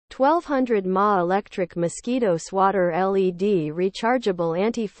1200 mAh Electric Mosquito Swatter LED Rechargeable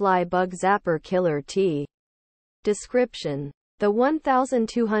Anti-Fly Bug Zapper Killer T. Description: the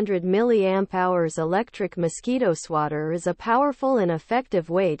 1200 mAh Electric Mosquito Swatter is a powerful and effective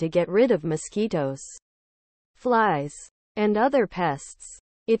way to get rid of mosquitoes, flies, and other pests.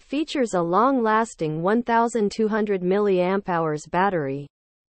 It features a long-lasting 1200 mAh battery,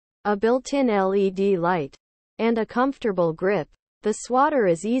 a built-in LED light, and a comfortable grip. The swatter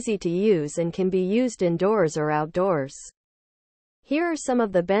is easy to use and can be used indoors or outdoors. Here are some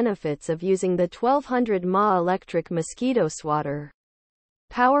of the benefits of using the 1200 mAh Electric Mosquito Swatter.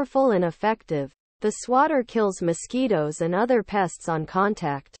 Powerful and effective. The swatter kills mosquitoes and other pests on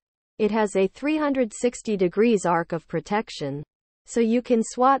contact. It has a 360 degrees arc of protection, so you can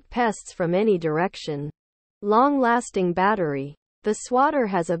swat pests from any direction. Long-lasting battery. The swatter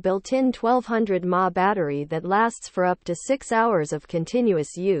has a built-in 1200 mAh battery that lasts for up to 6 hours of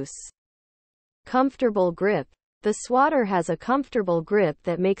continuous use. Comfortable grip. The swatter has a comfortable grip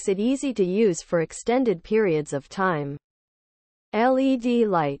that makes it easy to use for extended periods of time. LED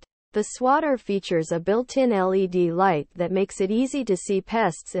light. The swatter features a built-in LED light that makes it easy to see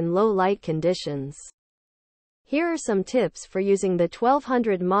pests in low light conditions. Here are some tips for using the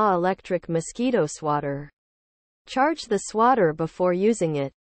 1200 mAh Electric Mosquito Swatter. Charge the swatter before using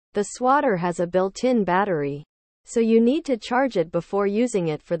it. The swatter has a built-in battery, so you need to charge it before using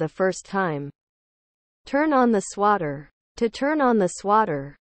it for the first time. Turn on the swatter. To turn on the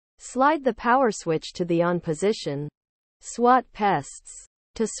swatter, slide the power switch to the on position. Swat pests.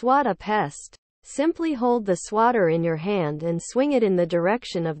 To swat a pest, simply hold the swatter in your hand and swing it in the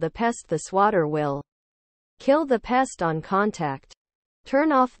direction of the pest. The swatter will kill the pest on contact.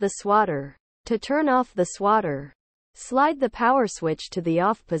 Turn off the swatter. To turn off the swatter, slide the power switch to the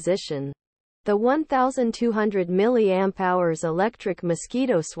off position. The 1200 mAh Electric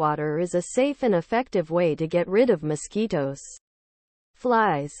Mosquito Swatter is a safe and effective way to get rid of mosquitoes,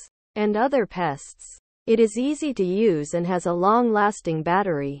 flies, and other pests. It is easy to use and has a long-lasting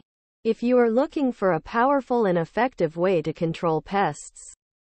battery. If you are looking for a powerful and effective way to control pests,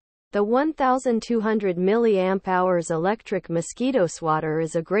 the 1200 mAh Electric Mosquito Swatter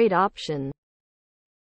is a great option.